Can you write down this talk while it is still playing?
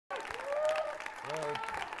Well,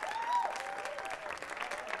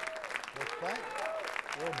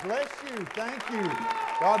 well, bless you. Thank you.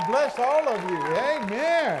 God bless all of you.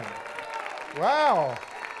 Amen. Wow.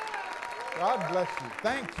 God bless you.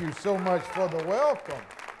 Thank you so much for the welcome.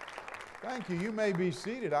 Thank you. You may be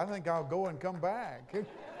seated. I think I'll go and come back.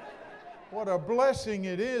 What a blessing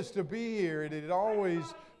it is to be here. It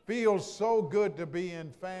always feels so good to be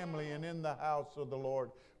in family and in the house of the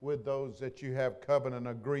Lord with those that you have covenant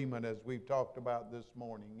agreement, as we've talked about this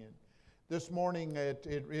morning. And this morning it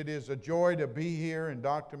is a joy to be here, and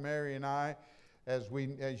Dr. Mary and I, as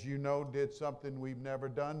you know, did something we've never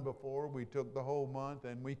done before. We took the whole month,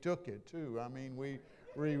 and we took it too. I mean, we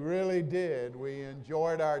really did. We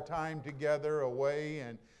enjoyed our time together away,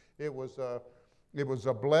 and it was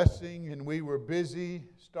a blessing, and we were busy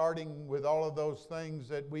starting with all of those things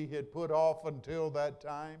that we had put off until that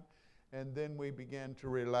time, and then we began to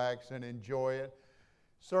relax and enjoy it.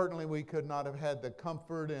 Certainly we could not have had the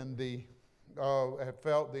comfort and have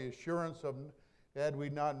felt the assurance of, had we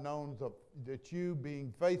not known that you,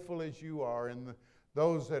 being faithful as you are, and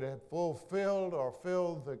those that have fulfilled or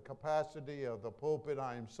filled the capacity of the pulpit,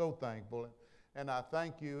 I am so thankful. And I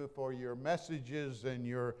thank you for your messages and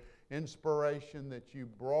your inspiration that you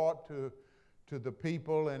brought to the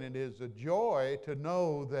people. And it is a joy to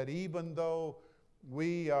know that even though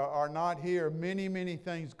we are not here, many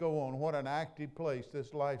things go on. What an active place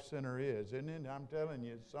this Life Center is, isn't it? I'm telling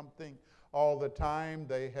you, it's something all the time.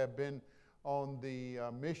 They have been on the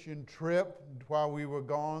mission trip while we were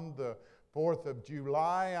gone, the 4th of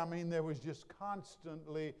July. I mean, there was just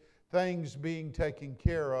constantly things being taken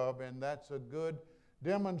care of, and that's a good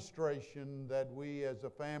demonstration that we as a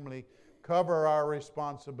family cover our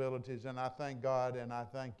responsibilities. And I thank God and I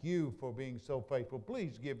thank you for being so faithful.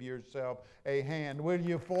 Please give yourself a hand, will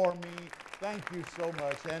you, for me? Thank you so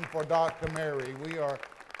much. And for Dr. Mary, we are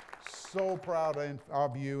so proud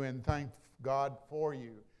of you and thank God for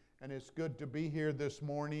you. And it's good to be here this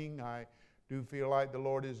morning. I do feel like the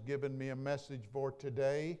Lord has given me a message for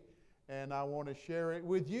today, and I want to share it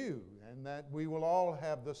with you, and that we will all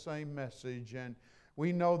have the same message. And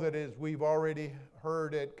we know that, as we've already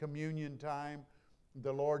heard at communion time,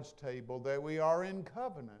 the Lord's table, that we are in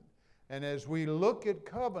covenant. And as we look at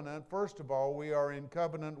covenant, first of all, we are in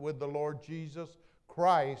covenant with the Lord Jesus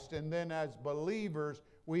Christ. And then as believers,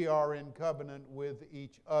 we are in covenant with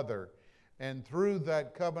each other. And through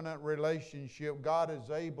that covenant relationship, God is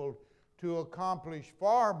able to accomplish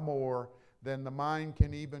far more than the mind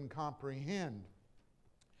can even comprehend.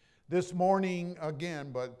 This morning,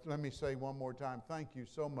 again, but let me say one more time, thank you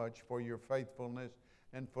so much for your faithfulness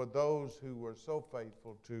and for those who were so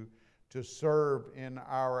faithful to serve in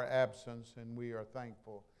our absence, and we are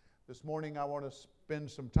thankful. This morning I want to spend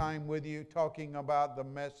some time with you talking about the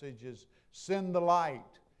message is Send the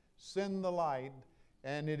Light. Send the Light.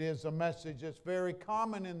 And it is a message that's very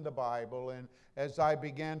common in the Bible. And as I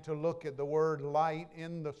began to look at the word light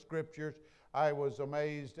in the Scriptures, I was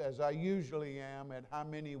amazed, as I usually am, at how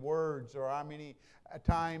many words or how many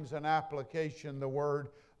times an application the word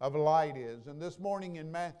of light is. And this morning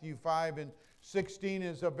in Matthew 5:16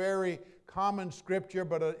 is a very common scripture,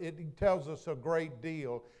 but it tells us a great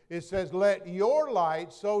deal. It says, "Let your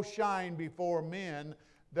light so shine before men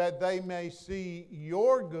that they may see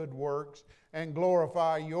your good works and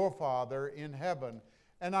glorify your Father in heaven."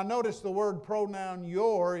 And I notice the word pronoun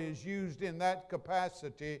your is used in that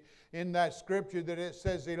capacity in that scripture, that it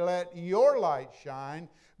says, "Let your light shine,"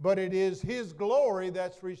 but it is His glory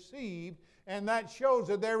that's received, and that shows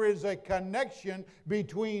that there is a connection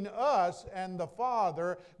between us and the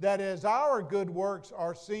Father, that as our good works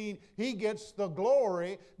are seen, He gets the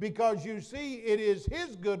glory, because you see, it is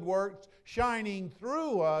His good works shining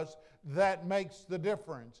through us that makes the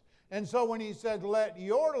difference. And so when He said, "Let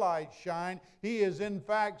your light shine," He is in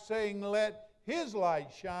fact saying, let His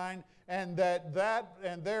light shine, and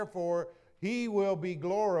and therefore He will be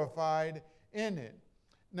glorified in it.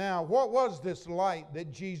 Now, what was this light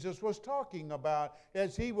that Jesus was talking about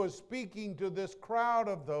as He was speaking to this crowd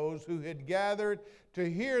of those who had gathered to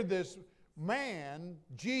hear this man,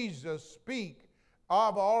 Jesus, speak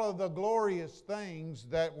of all of the glorious things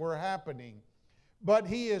that were happening? But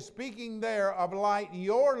He is speaking there of light.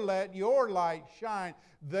 Let your light shine.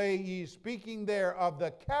 He is speaking there of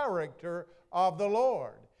the character of the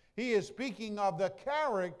Lord. He is speaking of the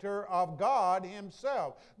character of God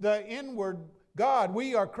Himself, the inward God.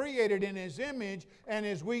 We are created in His image, and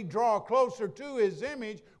as we draw closer to His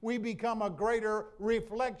image, we become a greater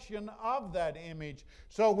reflection of that image.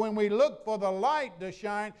 So when we look for the light to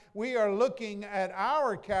shine, we are looking at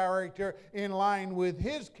our character in line with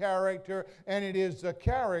His character, and it is the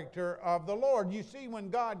character of the Lord. You see, when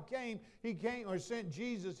God came, He came, or sent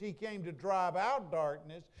Jesus, He came to drive out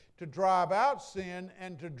darkness, to drive out sin,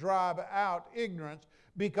 and to drive out ignorance,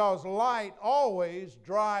 because light always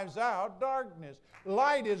drives out darkness.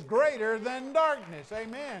 Light is greater than darkness.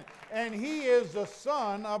 Amen. And He is the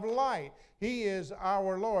Son of light. He is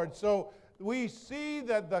our Lord. So we see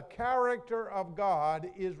that the character of God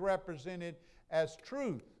is represented as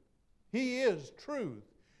truth. He is truth.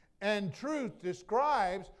 And truth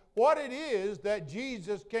describes what it is that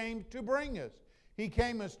Jesus came to bring us. He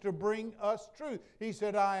came as to bring us truth. He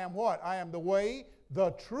said, I am what? I am the way,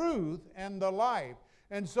 the truth, and the life.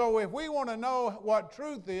 And so if we want to know what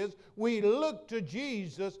truth is, we look to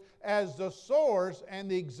Jesus as the source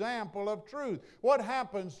and the example of truth. What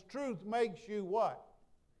happens? Truth makes you what?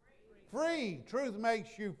 Free. Truth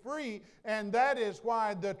makes you free, and that is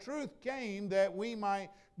why the truth came, that we might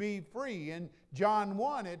be free. In John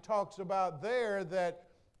 1, it talks about there that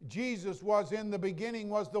Jesus was in the beginning,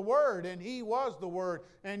 was the Word, and He was the Word,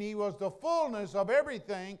 and He was the fullness of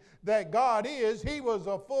everything that God is. He was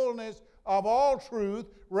the fullness of all truth,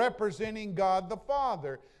 representing God the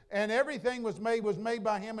Father. And everything was made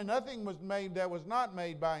by Him, and nothing was made that was not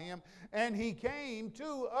made by Him. And He came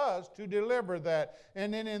to us to deliver that.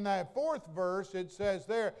 And then in that 4th verse, it says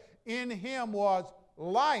there, in Him was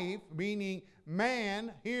life, meaning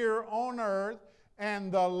man here on earth,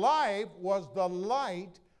 and the life was the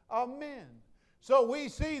light of men. So we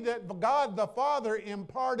see that God the Father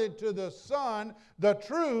imparted to the Son the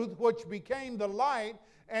truth, which became the light,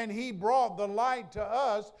 and He brought the light to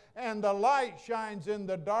us, and the light shines in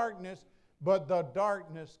the darkness, but the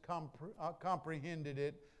darkness comprehended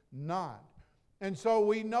it not. And so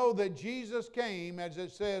we know that Jesus came, as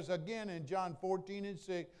it says again in John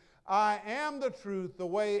 14:6, I am the truth, the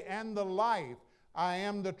way, and the life. I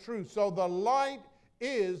am the truth. So the light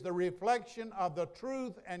is the reflection of the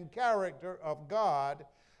truth and character of God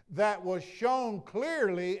that was shown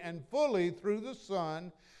clearly and fully through the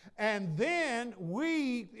Son. And then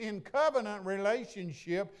we, in covenant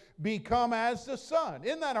relationship, become as the Son.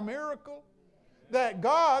 Isn't that a miracle? That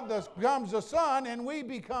God becomes the Son, and we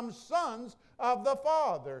become sons of the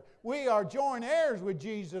Father. We are joint heirs with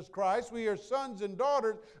Jesus Christ. We are sons and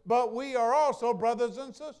daughters, but we are also brothers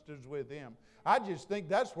and sisters with Him. I just think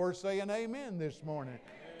that's worth saying amen this morning.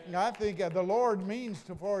 I think the Lord means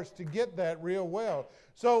for us to get that real well.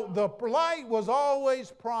 So the light was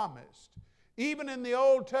always promised. Even in the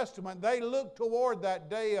Old Testament, they looked toward that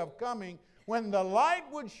day of coming when the light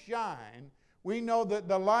would shine. We know that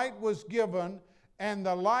the light was given, and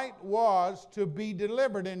the light was to be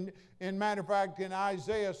delivered. In matter of fact, in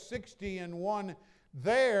Isaiah 60:1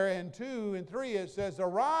 there, and 2 and 3, it says,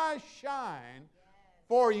 arise, shine,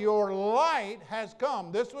 for your light has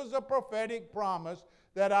come. This was a prophetic promise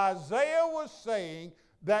that Isaiah was saying,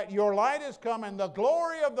 that your light has come, and the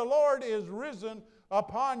glory of the Lord is risen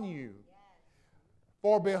upon you.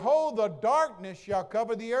 For behold, the darkness shall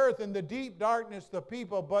cover the earth, and the deep darkness the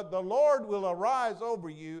people, but the Lord will arise over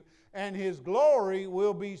you, and His glory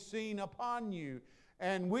will be seen upon you.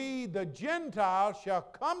 And we, the Gentiles, shall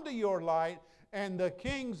come to your light, and the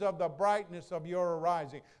kings of the brightness of your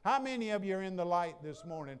arising. How many of you are in the light this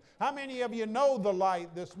morning? How many of you know the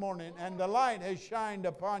light this morning, and the light has shined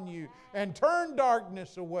upon you and turned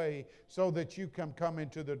darkness away so that you can come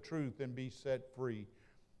into the truth and be set free?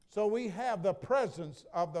 So we have the presence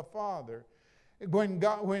of the Father. When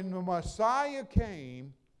the Messiah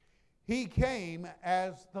came, He came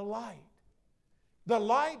as the light. The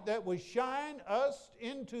light that would shine us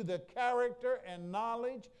into the character and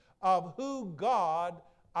knowledge of who God,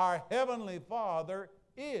 our Heavenly Father,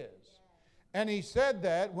 is. And He said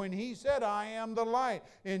that when He said, I am the light.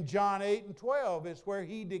 In John 8:12 is where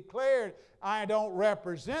He declared, I don't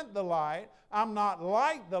represent the light. I'm not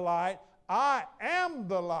like the light. I am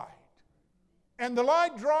the light. And the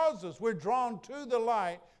light draws us. We're drawn to the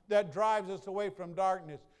light that drives us away from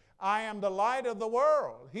darkness. I am the light of the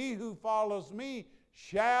world. He who follows me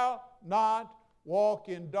shall not walk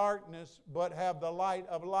in darkness, but have the light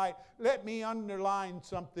of light. Let me underline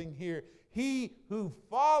something here. He who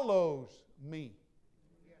follows me.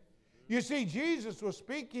 You see, Jesus was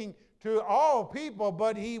speaking to all people,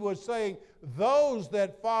 but He was saying, those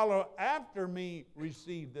that follow after me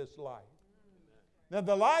receive this light. Now,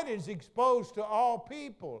 the light is exposed to all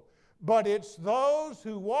people, but it's those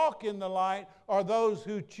who walk in the light or those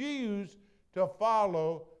who choose to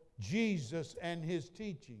follow Jesus and His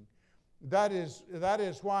teaching. That is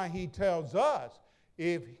why He tells us,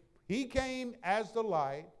 if He came as the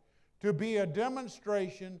light to be a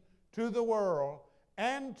demonstration to the world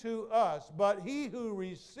and to us, but he who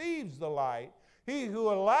receives the light, he who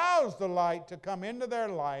allows the light to come into their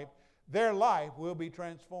life will be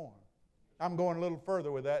transformed. I'm going a little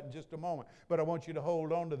further with that in just a moment, but I want you to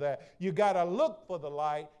hold on to that. You got to look for the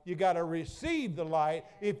light. You got to receive the light.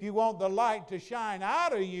 If you want the light to shine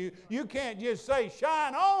out of you, you can't just say,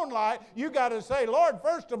 shine on light. You got to say, Lord,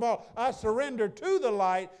 first of all, I surrender to the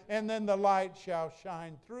light, and then the light shall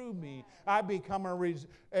shine through me. I become a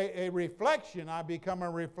reflection. I become a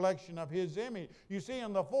reflection of His image. You see,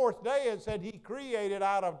 on the fourth day it said He created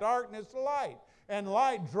out of darkness light, and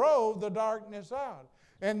light drove the darkness out.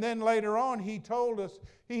 And then later on, He told us,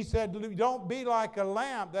 He said, don't be like a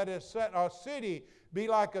lamp that is set, a city, be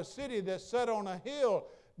like a city that's set on a hill,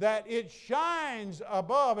 that it shines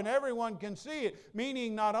above and everyone can see it.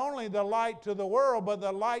 Meaning not only the light to the world, but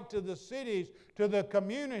the light to the cities, to the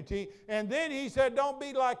community. And then He said, don't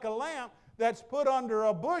be like a lamp that's put under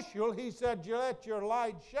a bushel. He said, let your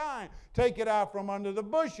light shine. Take it out from under the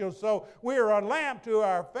bushel. So we're a lamp to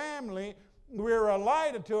our family. We're a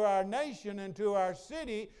light to our nation and to our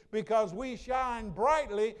city because we shine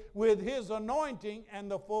brightly with His anointing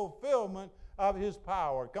and the fulfillment of His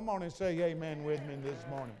power. Come on and say amen with me this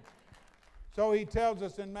morning. So He tells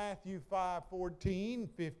us in Matthew 5:14,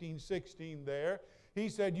 15, 16 there, He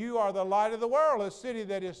said, you are the light of the world. A city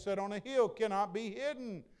that is set on a hill cannot be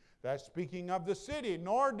hidden. That's speaking of the city.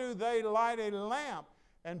 Nor do they light a lamp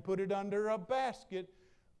and put it under a basket,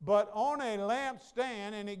 but on a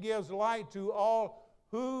lampstand, and it gives light to all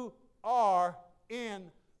who are in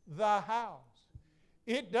the house.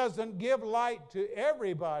 It doesn't give light to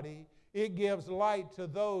everybody. It gives light to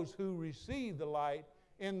those who receive the light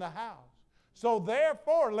in the house. So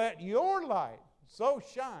therefore, let your light so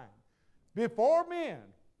shine before men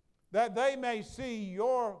that they may see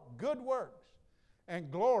your good works and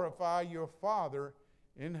glorify your Father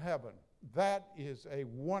in heaven. That is a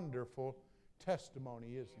wonderful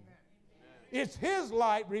testimony, isn't it? It's His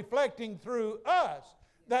light reflecting through us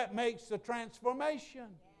that makes the transformation.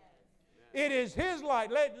 It is His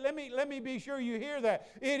light. Let me be sure you hear that.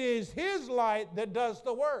 It is His light that does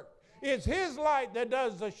the work. It's His light that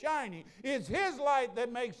does the shining. It's His light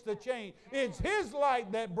that makes the change. It's His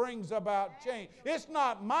light that brings about change. It's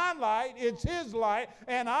not my light, it's His light,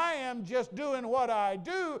 and I am just doing what I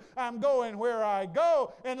do. I'm going where I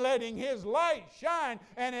go and letting His light shine,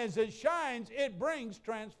 and as it shines, it brings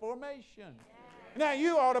transformation. Now,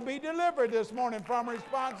 you ought to be delivered this morning from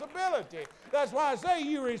responsibility. That's why I say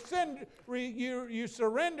you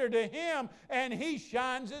surrender to Him, and He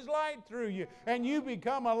shines His light through you. And you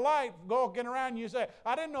become a light walking around, and you say,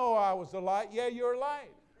 I didn't know I was a light. Yeah, you're a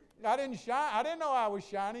light. I didn't know I was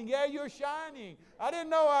shining. Yeah, you're shining. I didn't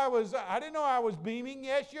know I was beaming.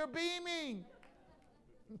 Yes, you're beaming.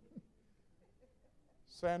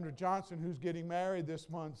 Sandra Johnson, who's getting married this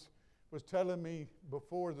month, was telling me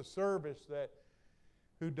before the service that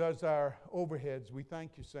who does our overheads. We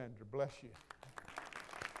thank you, Sandra. Bless you.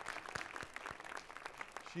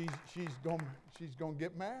 She's going to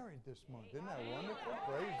get married this month. Isn't that wonderful?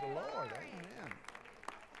 Praise the Lord.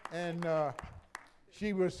 Amen. And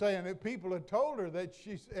she was saying that people had told her that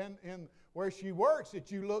she's in where she works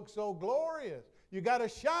that you look so glorious. You got a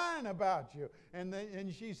shine about you. And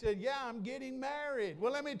she said, yeah, I'm getting married.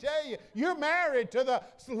 Well, let me tell you, you're married to the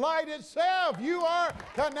light itself. You are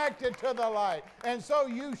connected to the light. And so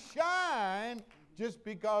you shine just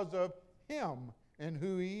because of Him and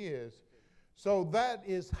who He is. So that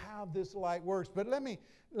is how this light works. But let me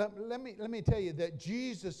tell you that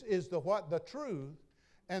Jesus is the truth,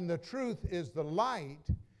 and the truth is the light.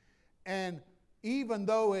 And even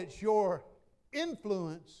though it's your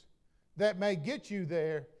influence that may get you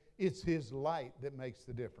there, it's His light that makes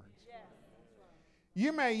the difference. Yeah.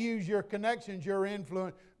 You may use your connections, your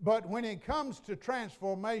influence, but when it comes to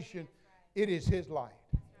transformation, it is His light.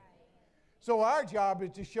 So our job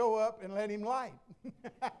is to show up and let Him light.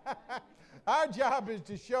 Our job is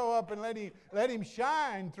to show up and let him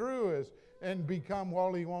shine through us and become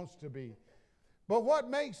what He wants to be. But what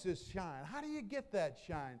makes us shine? How do you get that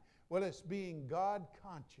shine? Well, it's being God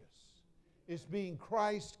conscious. It's being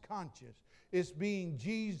Christ conscious. It's being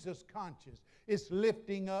Jesus conscious. It's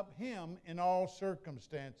lifting up Him in all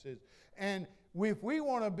circumstances. And if we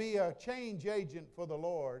want to be a change agent for the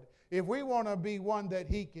Lord, if we want to be one that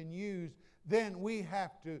He can use, then we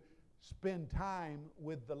have to spend time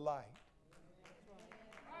with the light.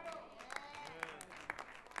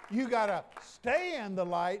 You got to stay in the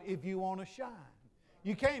light if you want to shine.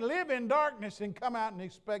 You can't live in darkness and come out and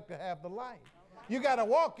expect to have the light. You got to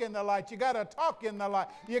walk in the light. You got to talk in the light.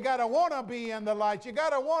 You got to want to be in the light. You got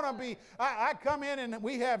to want to be. I come in and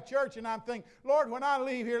we have church and I'm thinking, Lord, when I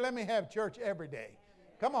leave here, let me have church every day.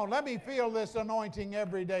 Come on, let me feel this anointing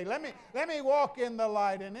every day. Let me walk in the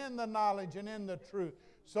light and in the knowledge and in the truth.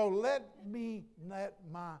 So let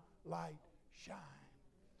my light shine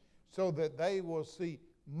so that they will see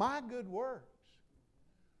my good works,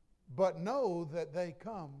 but know that they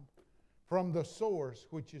come from the source,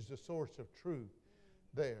 which is the source of truth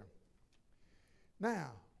there.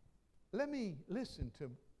 Now, let me listen to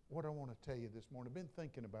what I want to tell you this morning. I've been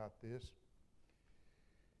thinking about this.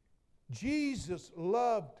 Jesus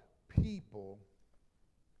loved people,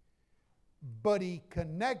 but he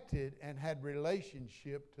connected and had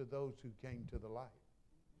relationship to those who came to the light.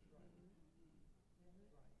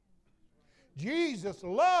 Jesus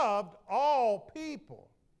loved all people,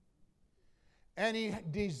 and he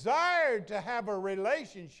desired to have a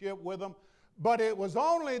relationship with them, but it was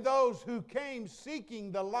only those who came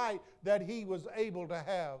seeking the light that he was able to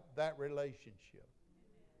have that relationship.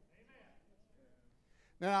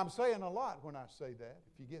 Now, I'm saying a lot when I say that,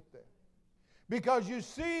 if you get that. Because you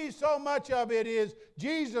see, so much of it is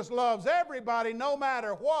Jesus loves everybody no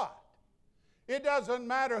matter what. It doesn't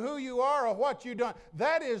matter who you are or what you've done.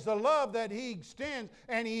 That is the love that he extends,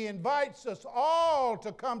 and he invites us all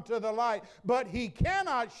to come to the light. But he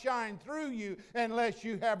cannot shine through you unless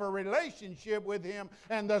you have a relationship with him,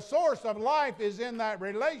 and the source of life is in that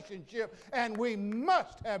relationship, and we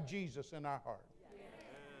must have Jesus in our heart.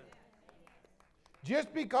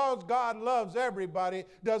 Just because God loves everybody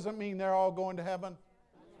doesn't mean they're all going to heaven.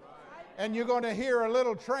 And you're going to hear a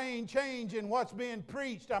little train change in what's being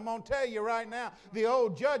preached. I'm going to tell you right now, the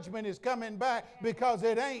old judgment is coming back because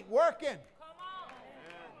it ain't working.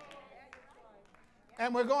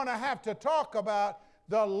 And we're going to have to talk about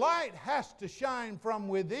the light has to shine from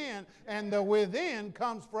within, and the within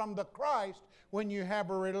comes from the Christ when you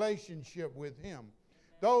have a relationship with him.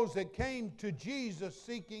 Those that came to Jesus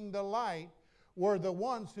seeking the light were the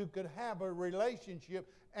ones who could have a relationship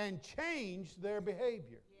and change their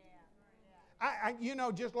behavior.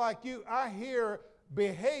 Just like you, I hear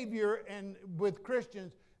behavior with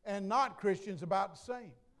Christians and not Christians about the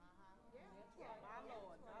same.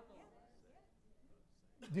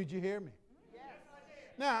 Did you hear me?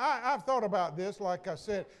 Now, I've thought about this, like I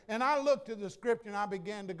said, and I looked at the scripture and I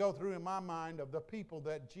began to go through in my mind of the people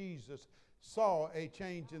that Jesus saw a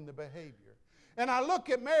change in the behavior. And I look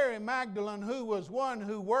at Mary Magdalene, who was one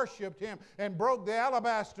who worshiped him and broke the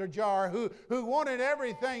alabaster jar, who wanted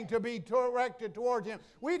everything to be directed towards him.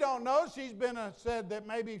 We don't know. She's been said that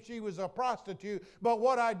maybe she was a prostitute. But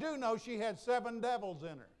what I do know, she had 7 devils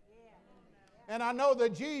in her. And I know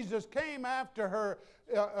that Jesus came after her,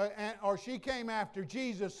 or she came after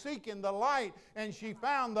Jesus seeking the light, and she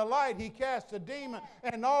found the light. He cast a demon,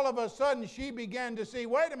 and all of a sudden she began to see,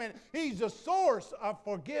 wait a minute, he's the source of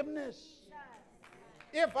forgiveness.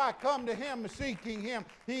 If I come to him seeking him,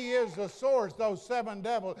 he is the source, those 7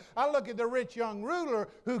 devils. I look at the rich young ruler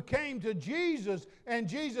who came to Jesus, and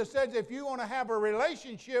Jesus says, if you want to have a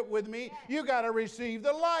relationship with me, you got to receive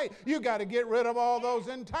the light. You got to get rid of all those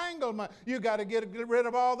entanglements. You got to get rid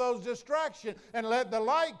of all those distractions and let the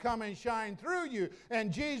light come and shine through you.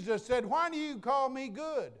 And Jesus said, why do you call me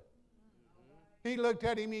good? He looked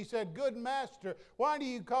at him, he said, good master, why do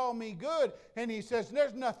you call me good? And he says,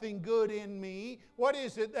 there's nothing good in me. What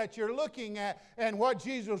is it that you're looking at? And what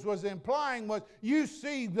Jesus was implying was, you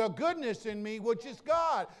see the goodness in me, which is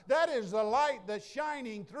God. That is the light that's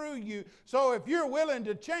shining through you. So if you're willing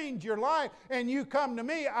to change your life and you come to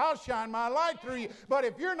me, I'll shine my light through you. But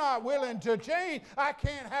if you're not willing to change, I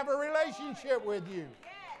can't have a relationship with you.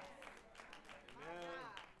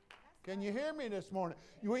 Can you hear me this morning?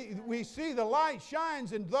 We see the light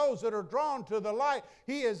shines in those that are drawn to the light.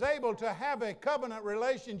 He is able to have a covenant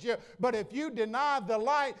relationship. But if you deny the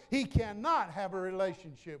light, he cannot have a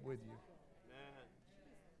relationship with you.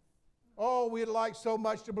 Oh, we'd like so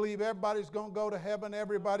much to believe everybody's going to go to heaven.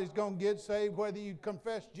 Everybody's going to get saved, whether you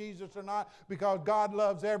confess Jesus or not, because God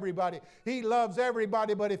loves everybody. He loves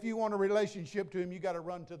everybody, but if you want a relationship to him, you got to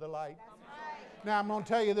run to the light. Now, I'm going to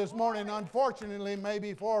tell you this morning, unfortunately,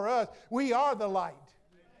 maybe for us, we are the light.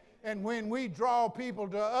 And when we draw people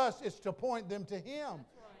to us, it's to point them to him,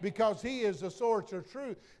 because he is the source of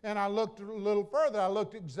truth. And I looked a little further. I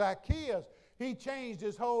looked at Zacchaeus. He changed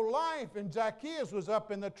his whole life. And Zacchaeus was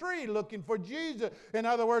up in the tree looking for Jesus. In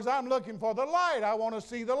other words, I'm looking for the light. I want to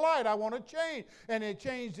see the light. I want to change. And it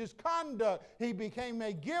changed his conduct. He became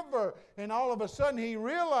a giver. And all of a sudden he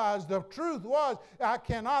realized the truth was, I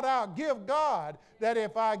cannot outgive God. That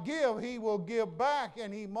if I give, He will give back.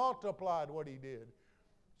 And he multiplied what he did.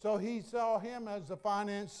 So he saw him as a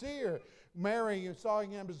financier. Mary saw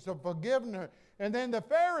him as a forgiver. And then the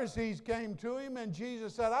Pharisees came to him, and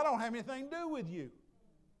Jesus said, I don't have anything to do with you.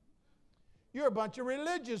 You're a bunch of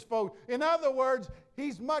religious folk. In other words,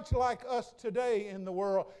 he's much like us today in the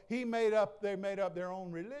world. They made up their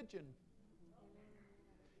own religion.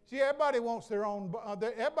 See, everybody wants their own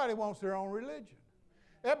religion.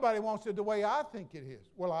 Everybody wants it the way I think it is.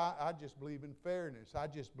 Well, I just believe in fairness. I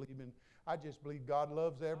just believe God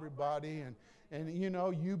loves everybody, and you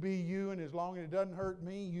know, you be you, and as long as it doesn't hurt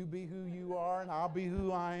me, you be who you are, and I'll be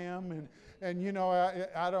who I am, and you know,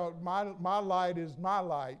 I don't. My light is my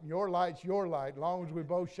light. Your light's your light. As long as we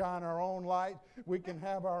both shine our own light, we can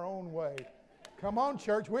have our own way. Come on,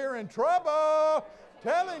 church, we're in trouble.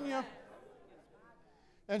 Telling you.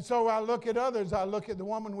 And so I look at others. I look at the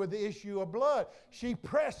woman with the issue of blood. She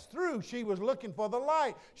pressed through. She was looking for the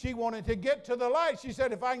light. She wanted to get to the light. She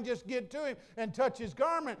said, if I can just get to him and touch his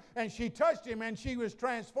garment. And she touched him and she was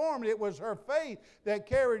transformed. It was her faith that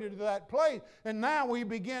carried her to that place. And now we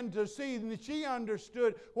begin to see that she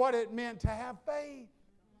understood what it meant to have faith.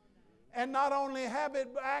 And not only have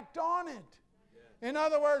it, but act on it. In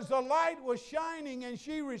other words, the light was shining and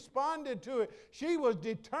she responded to it. She was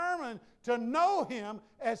determined to know him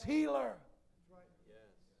as healer.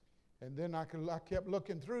 And then I kept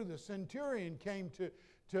looking through. The centurion came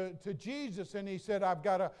to Jesus and he said, I've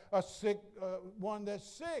got a sick one that's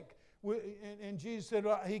sick. And Jesus said,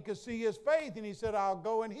 well, he could see his faith. And he said, I'll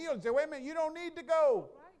go and heal. He said, wait a minute, you don't need to go.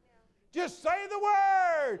 Just say the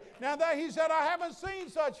word. Now that he said, I haven't seen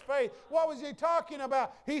such faith. What was he talking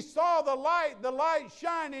about? He saw the light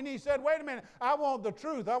shine, and he said, wait a minute, I want the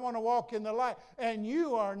truth. I want to walk in the light. And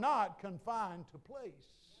you are not confined to place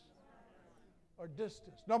or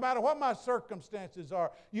distance. No matter what my circumstances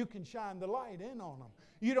are, you can shine the light in on them.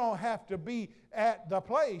 You don't have to be at the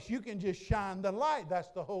place. You can just shine the light. That's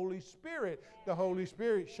the Holy Spirit. The Holy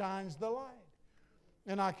Spirit shines the light.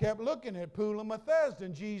 And I kept looking at Pool of Bethesda,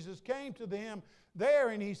 and Jesus came to them there,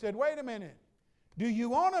 and he said, wait a minute. Do you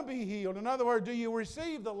want to be healed? In other words, do you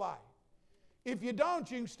receive the light? If you don't,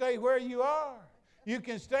 you can stay where you are. You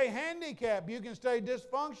can stay handicapped. You can stay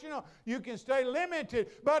dysfunctional. You can stay limited.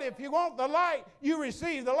 But if you want the light, you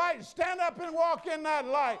receive the light. Stand up and walk in that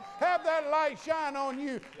light. Have that light shine on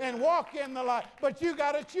you and walk in the light. But you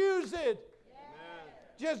got to choose it.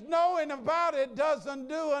 Just knowing about it doesn't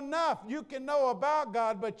do enough. You can know about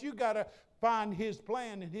God, but you got to find His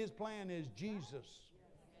plan, and His plan is Jesus.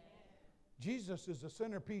 Jesus is the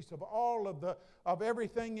centerpiece of all of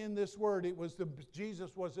everything in this Word.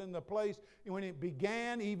 Jesus was in the place when it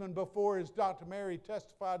began, even before, as Dr. Mary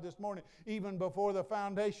testified this morning, even before the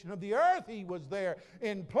foundation of the earth, He was there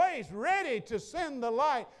in place, ready to send the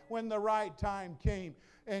light when the right time came.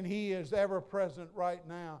 And He is ever present right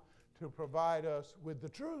now to provide us with the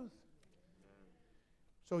truth.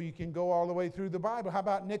 So you can go all the way through the Bible. How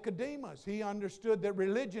about Nicodemus? He understood that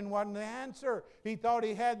religion wasn't the answer. He thought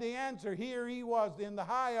he had the answer. Here he was in the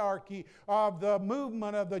hierarchy of the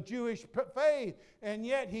movement of the Jewish faith. And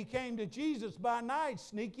yet he came to Jesus by night,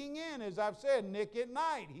 sneaking in. As I've said, Nick at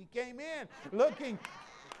night. He came in looking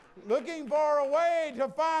for a way to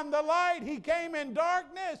find the light. He came in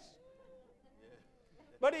darkness.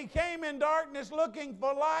 But he came in darkness looking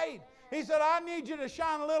for light. He said, I need you to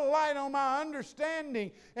shine a little light on my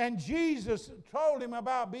understanding. And Jesus told him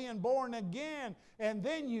about being born again, and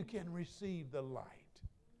then you can receive the light.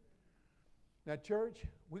 Now, church,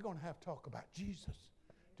 we're going to have to talk about Jesus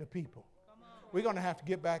to people. We're going to have to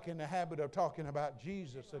get back in the habit of talking about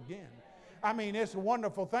Jesus again. I mean, it's a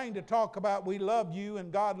wonderful thing to talk about we love you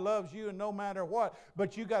and God loves you and no matter what.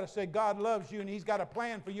 But you got to say God loves you and He's got a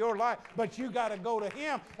plan for your life. But you got to go to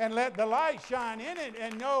Him and let the light shine in it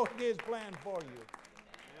and know His plan for you.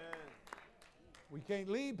 Amen. We can't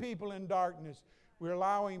leave people in darkness. We're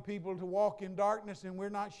allowing people to walk in darkness and we're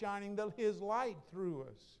not shining His light through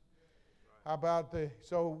us. How about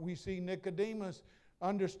so we see Nicodemus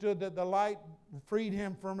understood that the light freed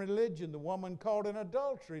him from religion. The woman caught in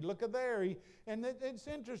adultery. Look at there. And it's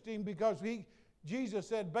interesting because Jesus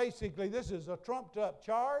said basically this is a trumped up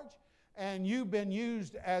charge and you've been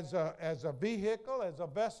used as a vehicle, as a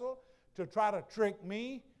vessel to try to trick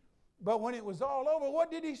me. But when it was all over, what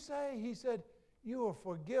did He say? He said, you are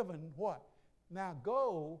forgiven what? Now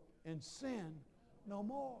go and sin no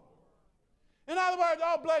more. In other words,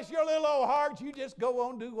 oh, bless your little old heart, you just go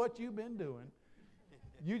on and do what you've been doing.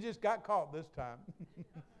 You just got caught this time.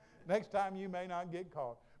 Next time you may not get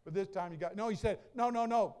caught. But this time you got, no, he said,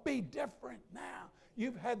 no, be different now.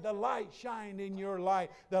 You've had the light shine in your life.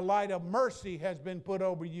 The light of mercy has been put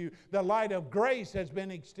over you. The light of grace has been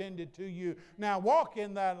extended to you. Now walk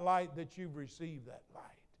in that light that you've received that light.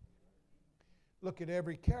 Look at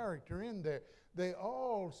every character in there. They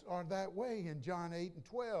all are that way in John 8 and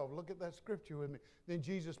 12. Look at that scripture with me. Then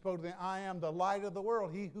Jesus spoke to them, I am the light of the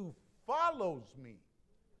world. He who follows me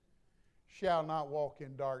shall not walk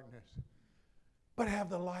in darkness, but have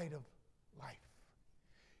the light of life.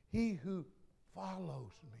 He who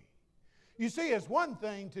follows me. You see, it's one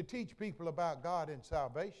thing to teach people about God and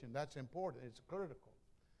salvation. That's important. It's critical.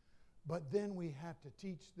 But then we have to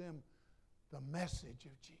teach them the message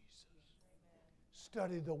of Jesus.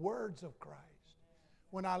 Study the words of Christ.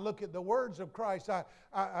 When I look at the words of Christ,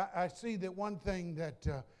 I see that one thing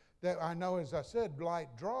that I know, as I said, light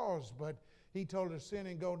draws, but he told us sin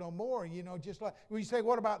and go no more. You know, just like we say,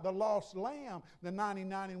 what about the lost lamb? The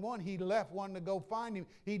 99 and 1, he left one to go find him.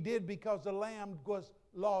 He did because the lamb was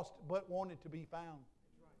lost but wanted to be found.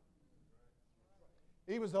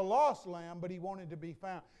 He was a lost lamb, but he wanted to be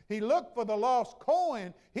found. He looked for the lost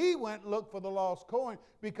coin. He went and looked for the lost coin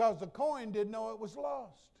because the coin didn't know it was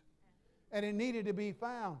lost. And it needed to be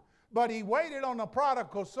found. But he waited on the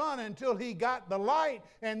prodigal son until he got the light,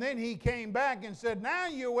 and then he came back and said, now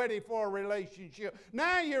you're ready for a relationship.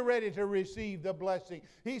 Now you're ready to receive the blessing.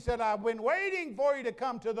 He said, I've been waiting for you to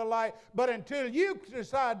come to the light, but until you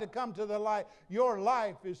decide to come to the light, your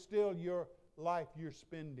life is still your life you're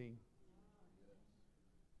spending.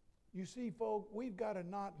 You see, folks, we've got to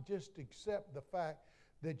not just accept the fact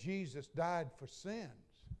that Jesus died for sins.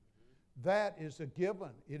 That is a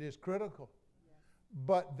given. It is critical.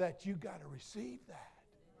 But that you got to receive that.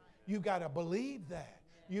 You got to believe that.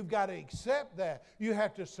 You've got to accept that. You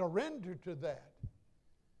have to surrender to that.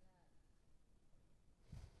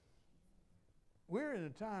 We're in a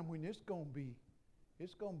time when it's going to be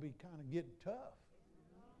kind of getting tough.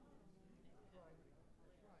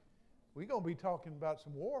 We're going to be talking about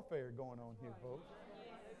some warfare going on here, folks.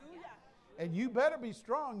 And you better be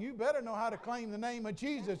strong. You better know how to claim the name of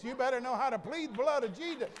Jesus. You better know how to plead the blood of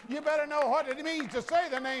Jesus. You better know what it means to say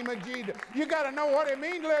the name of Jesus. You got to know what it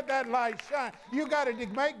means to let that light shine. You got to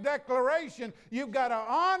make declaration. You've got to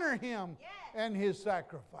honor him and his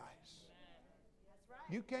sacrifice.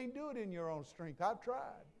 You can't do it in your own strength. I've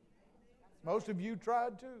tried. Most of you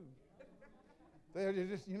tried too. They're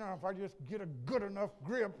just, you know, if I just get a good enough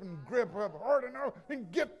grip and grip up hard enough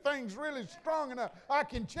and get things really strong enough, I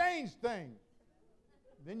can change things.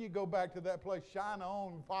 Then you go back to that place, shine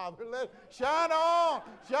on, Father. Shine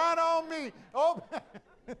on me.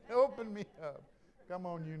 Open me up. Come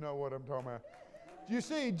on, you know what I'm talking about. You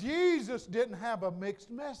see, Jesus didn't have a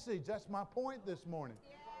mixed message. That's my point this morning.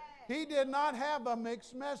 He did not have a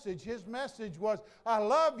mixed message. His message was, I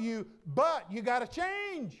love you, but you got to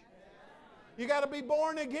change. You got to be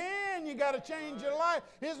born again. You got to change your life.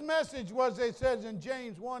 His message was, it says in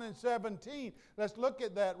James 1 and 17. Let's look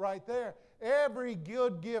at that right there. Every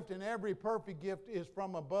good gift and every perfect gift is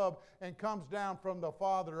from above and comes down from the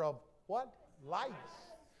Father of what? Lights.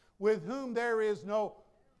 With whom there is no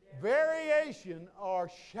variation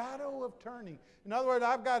or shadow of turning. In other words,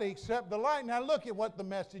 I've got to accept the light. Now look at what the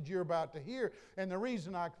message you're about to hear. And the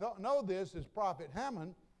reason I know this is Prophet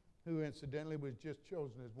Hammond, who incidentally was just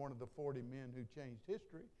chosen as one of the 40 men who changed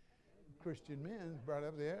history. Christian men brought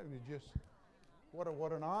up there. It was just,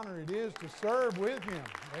 what an honor it is to serve with him.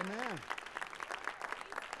 Amen.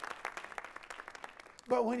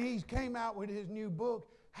 But when he came out with his new book,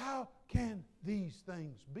 how can these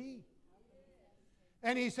things be?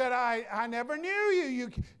 And he said, I never knew you.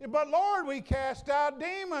 But Lord, we cast out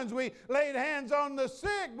demons. We laid hands on the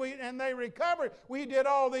sick, and they recovered. We did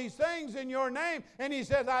all these things in your name. And he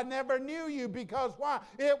says, I never knew you because why?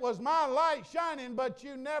 It was my light shining, but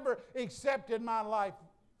you never accepted my life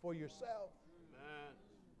for yourself. Amen.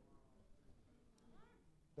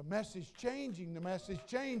 The message changing, the message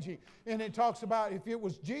changing. And it talks about if it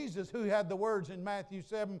was Jesus who had the words in Matthew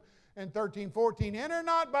 7 and 13, 14, enter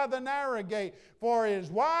not by the narrow gate, for it is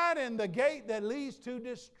wide and the gate that leads to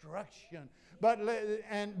destruction. But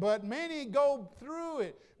many go through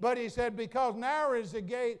it. But he said, because narrow is the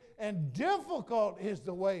gate and difficult is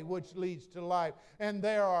the way which leads to life, and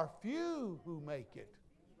there are few who make it.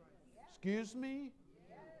 Excuse me?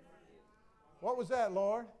 What was that,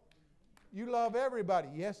 Lord? You love everybody.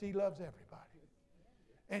 Yes, he loves everybody.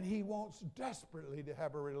 And he wants desperately to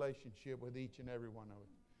have a relationship with each and every one of them.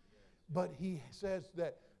 But he says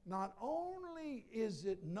that not only is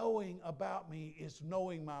it knowing about me, it's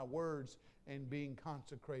knowing my words and being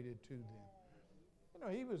consecrated to them. You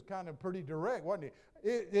know, he was kind of pretty direct, wasn't he?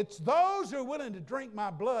 It's those who are willing to drink my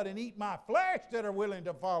blood and eat my flesh that are willing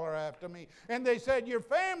to follow after me. And they said, your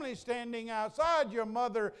family's standing outside, your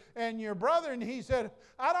mother and your brother. And he said,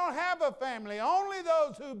 I don't have a family, only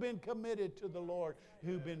those who've been committed to the Lord,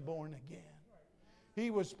 who've been born again. He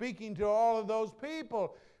was speaking to all of those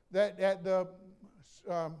people that at the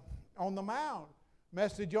on the Mount,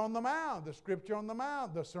 message on the Mount, the scripture on the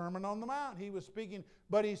Mount, the sermon on the Mount. He was speaking,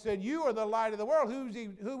 but he said, you are the light of the world.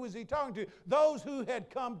 Who was he talking to? Those who had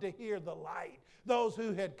come to hear the light. Those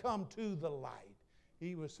who had come to the light.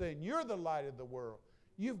 He was saying, you're the light of the world.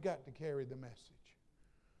 You've got to carry the message.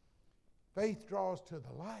 Faith draws to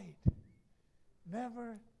the light.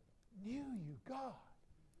 Never knew you, God.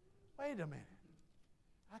 Wait a minute.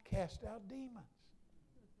 I cast out demons.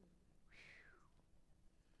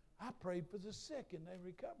 I prayed for the sick and they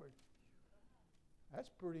recovered. That's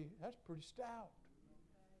pretty stout.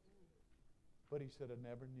 But he said, I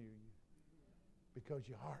never knew you because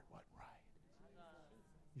your heart wasn't right.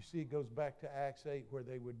 You see, it goes back to Acts 8 where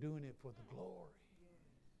they were doing it for the glory.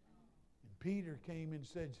 And Peter came and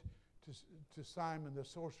said to Simon the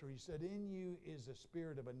sorcerer, he said, in you is a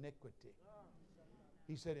spirit of iniquity.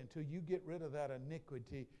 He said, until you get rid of that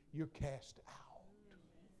iniquity, you're cast out.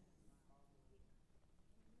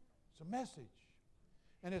 It's a message.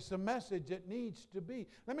 And it's a message that needs to be.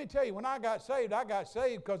 Let me tell you, when I got saved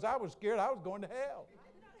because I was scared I was going to hell.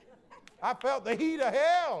 I felt the heat of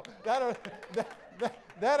hell.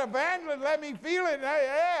 That evangelist let me feel it.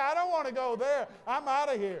 Hey, I don't want to go there. I'm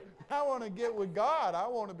out of here. I want to get with God. I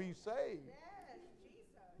want to be saved.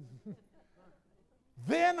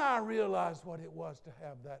 Then I realized what it was to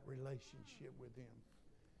have that relationship with Him.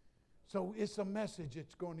 So it's a message you're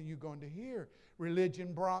going to hear.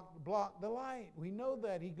 Religion blocked the light. We know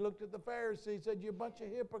that. He looked at the Pharisees and said, you're a bunch of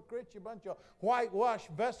hypocrites, you're a bunch of whitewashed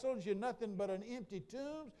vessels, you're nothing but an empty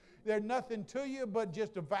tomb. There's nothing to you but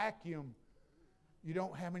just a vacuum. You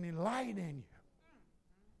don't have any light in you.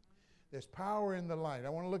 There's power in the light. I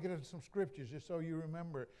want to look at some scriptures just so you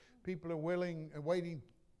remember. People are waiting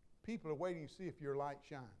to see if your light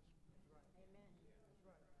shines.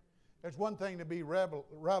 There's one thing to be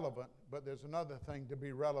relevant, but there's another thing to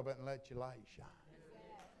be relevant and let your light shine.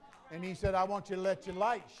 And he said, I want you to let your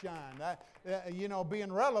light shine.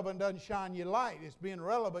 Being relevant doesn't shine your light. It's being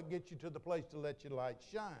relevant gets you to the place to let your light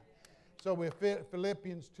shine. So with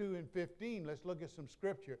Philippians 2 and 15, let's look at some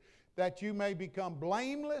scripture. That you may become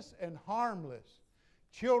blameless and harmless,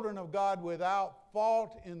 children of God without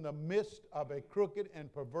fault in the midst of a crooked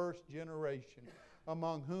and perverse generation,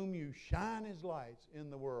 among whom you shine as lights in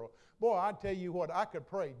the world. Boy, I tell you what, I could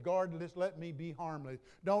pray, God, just let me be harmless.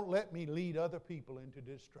 Don't let me lead other people into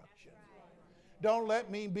destruction. Don't let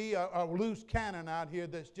me be a loose cannon out here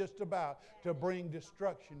that's just about to bring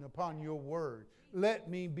destruction upon your word. Let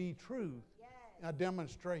me be truth, a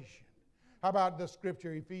demonstration. How about the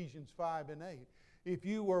scripture, Ephesians 5 and 8? If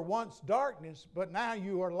you were once darkness, but now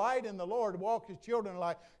you are light in the Lord, walk as children of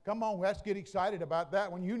light. Come on, let's get excited about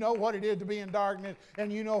that. When you know what it is to be in darkness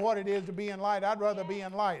and you know what it is to be in light, I'd rather be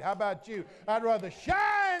in light. How about you? I'd rather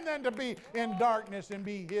shine than to be in darkness and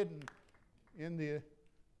be hidden in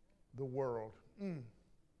the world.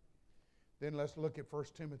 Then let's look at 1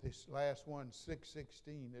 Timothy, last one,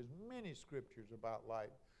 6:16. There's many scriptures about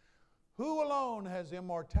light. Who alone has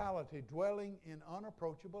immortality dwelling in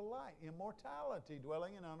unapproachable light? Immortality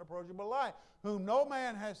dwelling in unapproachable light, whom no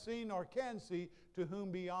man has seen or can see, to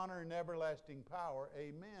whom be honor and everlasting power.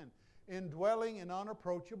 Amen. Indwelling in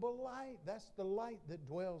unapproachable light. That's the light that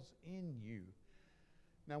dwells in you.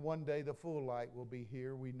 Now one day the full light will be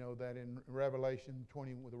here. We know that in Revelation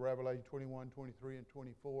 21, 23, and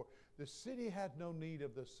 24. The city hath no need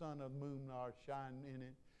of the sun or moon nor shine in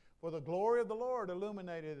it. For the glory of the Lord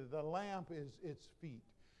illuminated it. The lamp is its feet.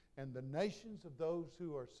 And the nations of those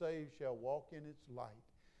who are saved shall walk in its light.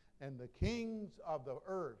 And the kings of the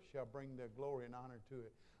earth shall bring their glory and honor to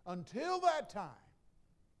it. Until that time,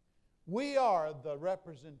 we are the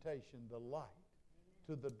representation, the light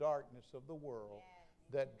to the darkness of the world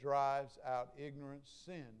that drives out ignorance,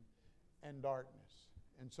 sin, and darkness.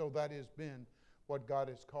 And so that has been what God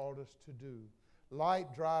has called us to do.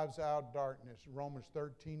 Light drives out darkness. Romans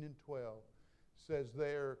 13 and 12 says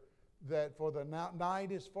there that for the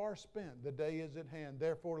night is far spent, the day is at hand.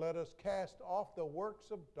 Therefore let us cast off the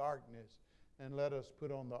works of darkness and let us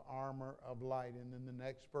put on the armor of light. And in the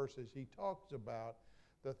next verses he talks about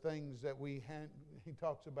the things that he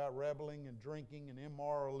talks about reveling and drinking and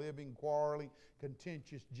immoral living, quarreling,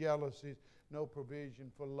 contentious jealousies, no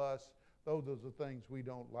provision for lust, those are the things we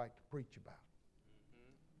don't like to preach about.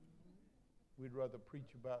 We'd rather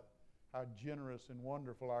preach about how generous and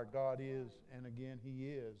wonderful our God is, and again, He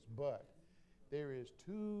is. But there is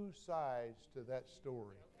two sides to that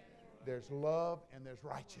story. There's love and there's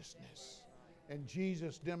righteousness. And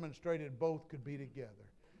Jesus demonstrated both could be together.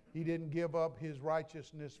 He didn't give up His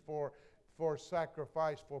righteousness for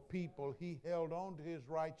sacrifice for people. He held on to His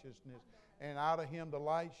righteousness, and out of Him the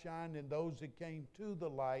light shined, and those that came to the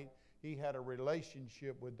light, He had a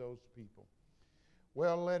relationship with those people.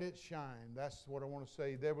 Well, let it shine. That's what I want to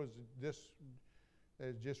say. There was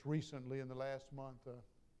just recently in the last month,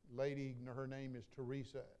 a lady, her name is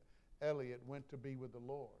Teresa Elliott, went to be with the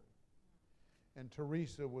Lord. And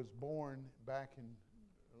Teresa was born back in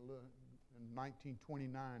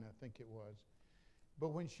 1929, I think it was.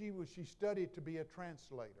 But when she studied to be a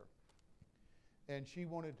translator. And she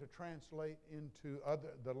wanted to translate into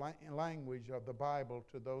the language of the Bible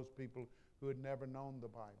to those people who had never known the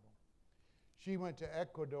Bible. She went to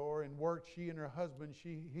Ecuador and worked. She and her husband,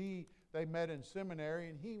 they met in seminary,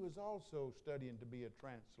 and he was also studying to be a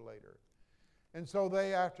translator. And so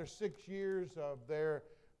they, after 6 years of their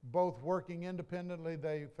both working independently,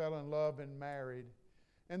 they fell in love and married.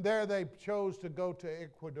 And there they chose to go to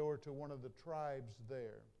Ecuador to one of the tribes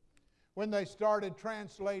there. When they started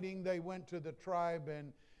translating, they went to the tribe,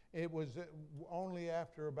 and it was only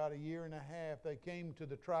after about a year and a half they came to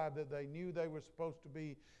the tribe that they knew they were supposed to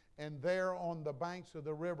be. And there on the banks of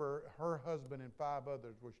the river, her husband and 5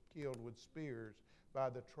 others were killed with spears by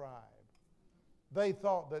the tribe. They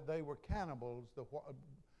thought that they were cannibals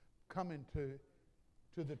coming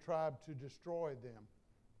to the tribe to destroy them.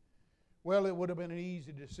 Well, it would have been an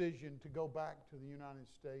easy decision to go back to the United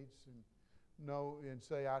States and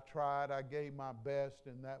say, I tried, I gave my best,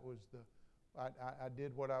 and that was I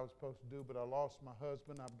did what I was supposed to do, but I lost my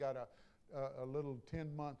husband. I've got a little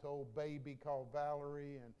 10-month-old baby called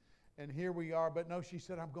Valerie, and here we are. But no, she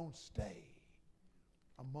said, I'm going to stay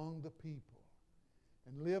among the people,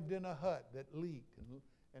 and lived in a hut that leaked,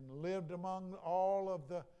 and lived among all of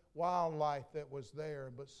the wildlife that was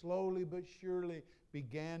there, but slowly but surely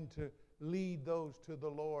began to lead those to the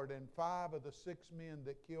Lord. And 5 of the 6 men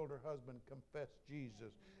that killed her husband confessed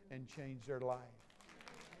Jesus and changed their life.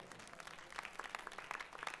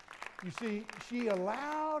 You see, she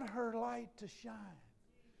allowed her light to shine.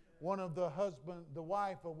 The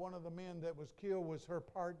wife of one of the men that was killed was her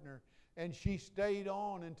partner, and she stayed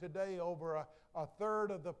on, and today over a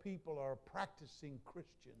third of the people are practicing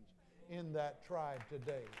Christians in that tribe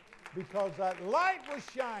today. Because that light was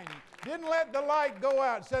shining. Didn't let the light go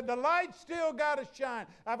out. Said the light still got to shine.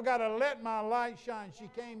 I've got to let my light shine. She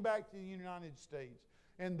came back to the United States.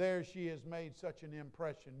 And there she has made such an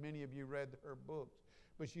impression. Many of you read her books.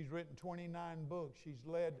 But she's written 29 books. She's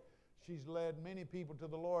led many people to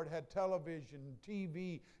the Lord. Had television,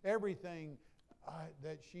 TV, everything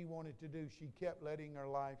that she wanted to do. She kept letting her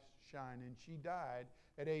light shine. And she died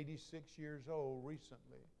at 86 years old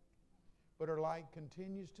recently. But her light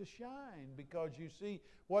continues to shine because you see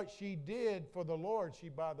what she did for the Lord. She,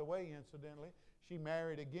 by the way, incidentally, she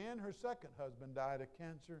married again. Her second husband died of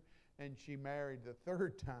cancer, and she married the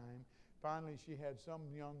 3rd time. Finally, she had some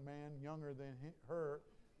young man younger than her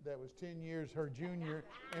that was 10 years her junior,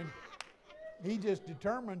 and he just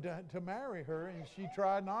determined to marry her, and she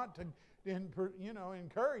tried not to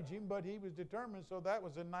encourage him, but he was determined. So that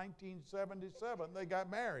was in 1977. They got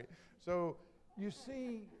married. So you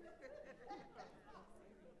see,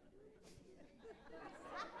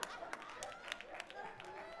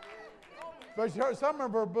 but some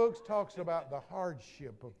of her books talks about the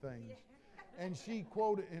hardship of things. And she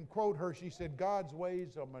quote her, she said, God's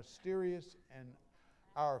ways are mysterious and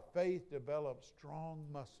our faith develops strong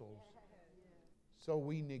muscles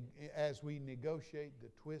as we negotiate the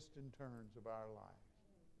twists and turns of our lives.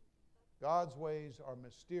 God's ways are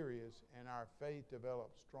mysterious and our faith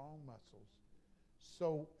develops strong muscles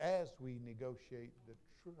so as we negotiate the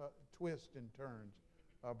twists and turns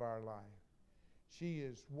of our life. She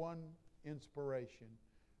is one inspiration,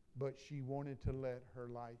 but she wanted to let her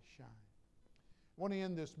light shine. I want to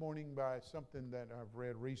end this morning by something that I've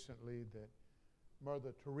read recently that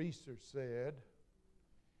Mother Teresa said,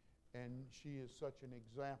 and she is such an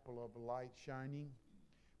example of light shining.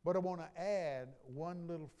 But I want to add one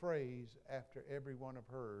little phrase after every one of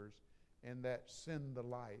hers, and that's send the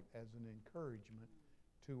light as an encouragement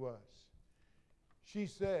to us. She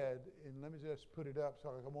said, and let me just put it up so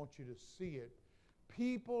I want you to see it,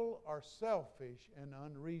 people are selfish and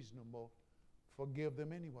unreasonable. Forgive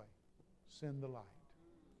them anyway. Send the light.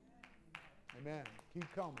 Amen.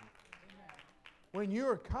 Keep coming. When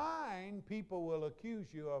you're kind, people will accuse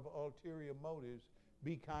you of ulterior motives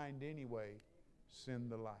be kind anyway,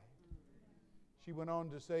 send the light. She went on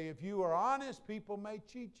to say, if you are honest, people may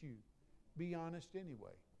cheat you. Be honest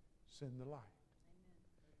anyway, send the light.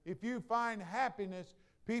 If you find happiness,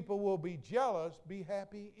 people will be jealous. Be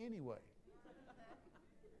happy anyway.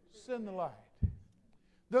 Send the light.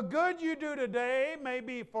 The good you do today may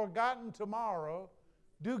be forgotten tomorrow.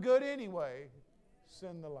 Do good anyway.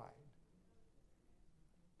 Send the light.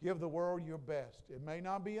 Give the world your best. It may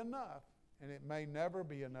not be enough, and it may never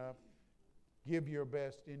be enough. Give your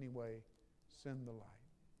best anyway. Send the light.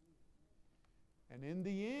 And in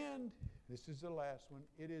the end, this is the last one,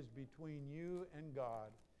 it is between you and God.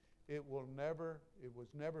 It was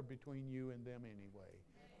never between you and them anyway.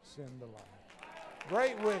 Send the light.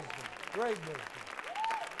 Great wisdom. Great wisdom.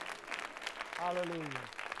 Hallelujah.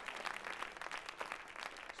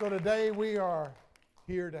 So today we are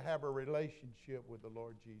here to have a relationship with the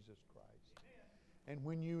Lord Jesus Christ. And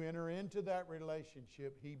when you enter into that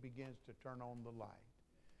relationship, He begins to turn on the light.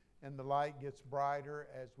 And the light gets brighter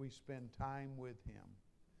as we spend time with Him.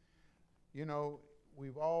 You know, we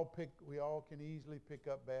all can easily pick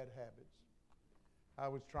up bad habits. I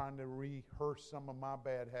was trying to rehearse some of my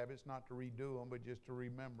bad habits, not to redo them, but just to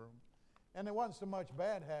remember them. And it wasn't so much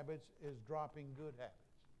bad habits as dropping good habits.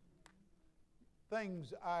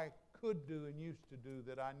 Things I could do and used to do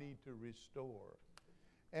that I need to restore.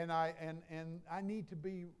 And I need to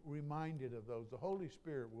be reminded of those. The Holy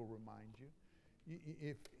Spirit will remind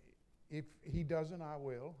you. If He doesn't, I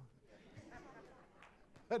will.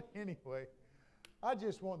 But anyway, I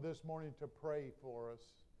just want this morning to pray for us.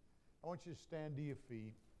 I want you to stand to your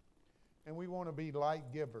feet. And we want to be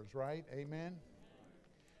light givers, right? Amen?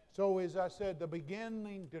 So as I said, the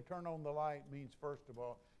beginning to turn on the light means, first of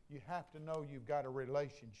all, you have to know you've got a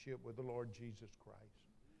relationship with the Lord Jesus Christ.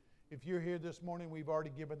 If you're here this morning, we've already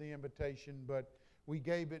given the invitation, but we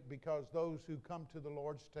gave it because those who come to the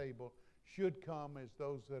Lord's table should come as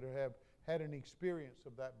those that have had an experience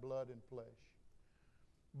of that blood and flesh.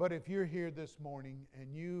 But if you're here this morning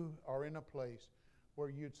and you are in a place where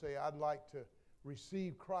you'd say, I'd like to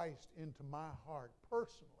receive Christ into my heart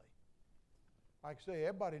personally. Like I say,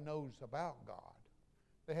 everybody knows about God.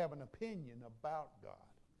 They have an opinion about God.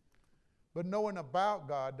 But knowing about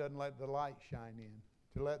God doesn't let the light shine in.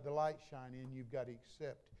 To let the light shine in, you've got to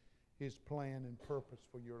accept His plan and purpose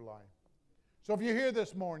for your life. So if you're here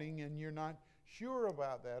this morning and you're not sure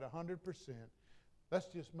about that 100%, let's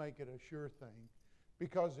just make it a sure thing.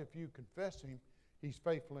 Because if you confess Him, He's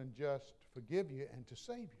faithful and just to forgive you and to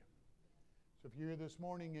save you. So if you're here this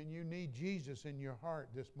morning and you need Jesus in your heart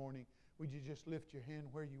this morning, would you just lift your hand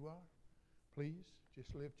where you are? Please,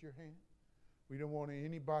 just lift your hand. We don't want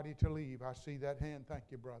anybody to leave. I see that hand. Thank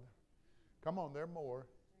you, brother. Come on, there are more.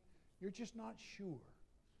 You're just not sure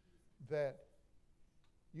that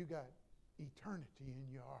you got eternity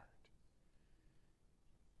in your heart.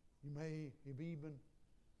 You may have even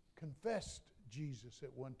confessed Jesus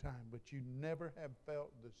at one time, but you never have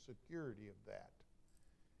felt the security of that.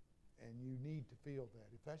 And you need to feel that.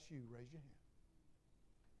 If that's you, raise your hand.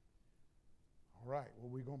 All right, well,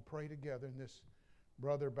 we're going to pray together, and this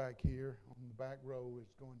brother back here on the back row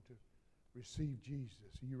is going to receive Jesus.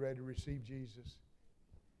 Are you ready to receive Jesus?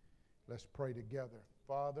 Let's pray together.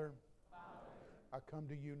 Father, I come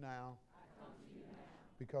to you now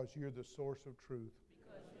because you're the source of truth.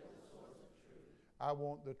 I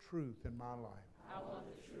want the truth in my life.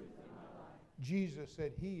 Jesus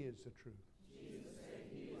said He is the truth.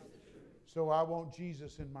 So I want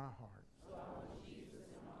Jesus in my heart.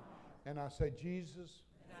 And I say, Jesus,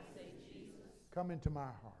 come into my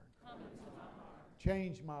heart.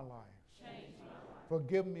 Change my life.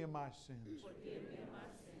 Forgive me of my sins.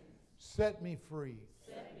 Set me free.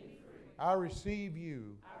 I receive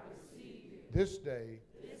you this day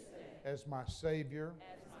as my Savior,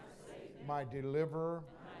 my deliverer,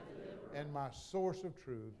 and my source of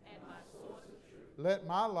truth. Let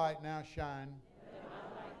my light now shine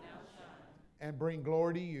and bring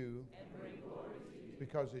glory to you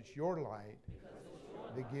because it's your light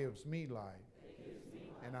that gives me light.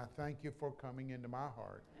 And I thank you for coming into my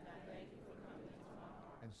heart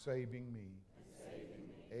and saving me.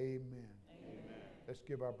 Amen. Let's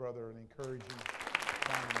give our brother an encouraging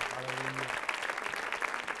sign. Hallelujah.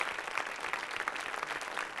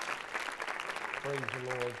 Praise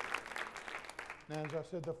the Lord. Now, as I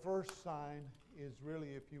said, the first sign is really,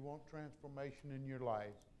 if you want transformation in your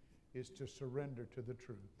life, is to surrender to the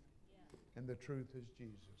truth. And the truth is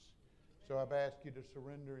Jesus. So I've asked you to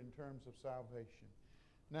surrender in terms of salvation.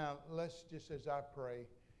 Now, let's just, as I pray,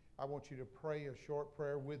 I want you to pray a short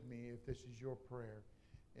prayer with me if this is your prayer.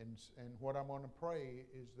 And what I'm going to pray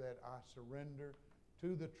is that I surrender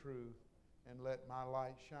to the truth and let my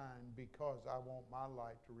light shine because I want my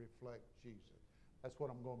light to reflect Jesus. That's what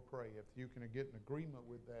I'm going to pray. If you can get in agreement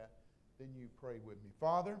with that, then you pray with me.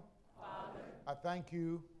 Father, I thank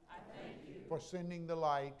you, for sending the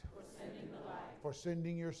light, for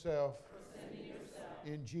sending yourself,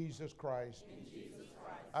 in Jesus Christ.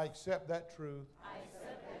 I accept that truth.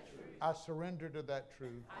 I surrender to that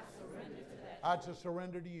truth. I just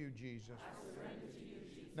surrender to you, Jesus.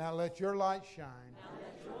 Now let your light shine.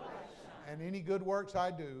 And any good works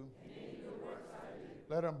I do,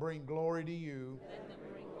 let them bring glory to you.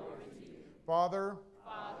 Father,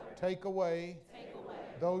 take away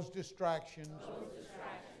those distractions,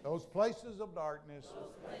 those places of darkness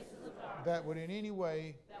that would in any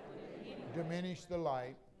way diminish the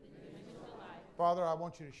light. Father, I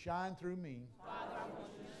want you to shine through me.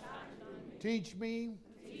 Teach me,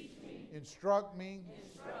 instruct me,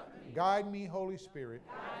 guide me, Holy Spirit.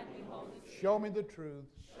 Show me the truth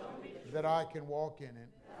that I can walk in it.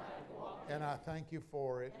 And I thank you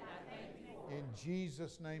for it. In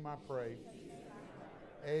Jesus' name I pray.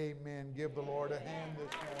 Amen. Give the Lord a hand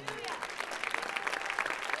this morning.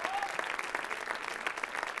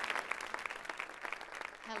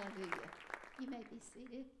 Hallelujah. You may be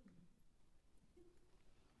seated.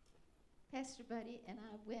 Pastor Buddy and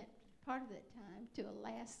I went part of that time to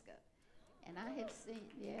Alaska. And I have seen,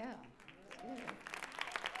 yeah, good.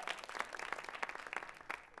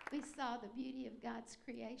 We saw the beauty of God's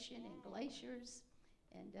creation in glaciers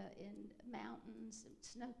and in mountains, and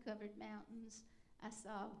snow-covered mountains. I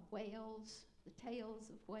saw whales, the tails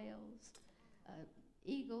of whales,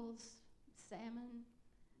 eagles, salmon,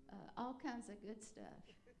 all kinds of good stuff.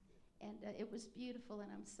 And it was beautiful,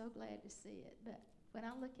 and I'm so glad to see it. But when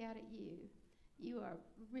I look out at you, you are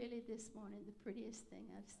really this morning the prettiest thing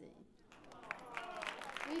I've seen.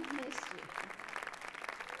 We've missed you.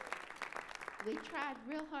 We tried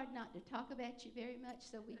real hard not to talk about you very much,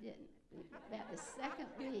 so we didn't. About the second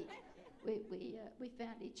week, we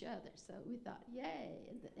found each other, so we thought,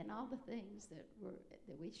 yay, and all the things that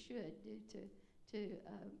we should do to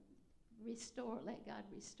restore, let God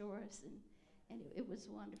restore us, and it was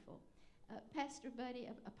wonderful. Pastor Buddy,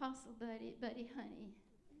 Apostle Buddy Honey,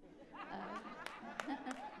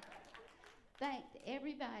 thanked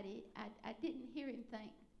everybody. I didn't hear him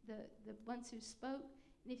thank the ones who spoke,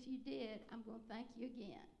 and if you did, I'm going to thank you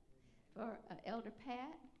again. For Elder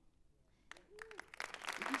Pat.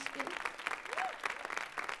 Did you speak?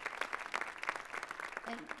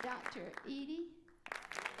 And Dr. Edie.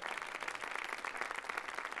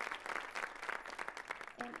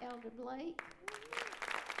 And Elder Blake.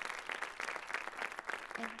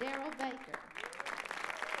 And Daryl Baker.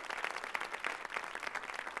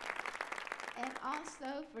 And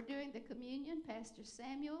also for doing the communion, Pastor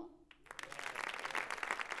Samuel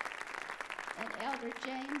and Elder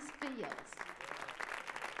James Fields.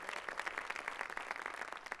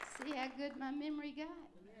 See how good my memory got?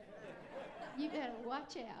 You better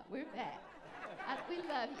watch out. We're back. We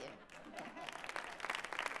love you.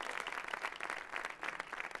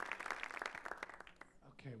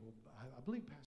 Okay, well, I believe Pastor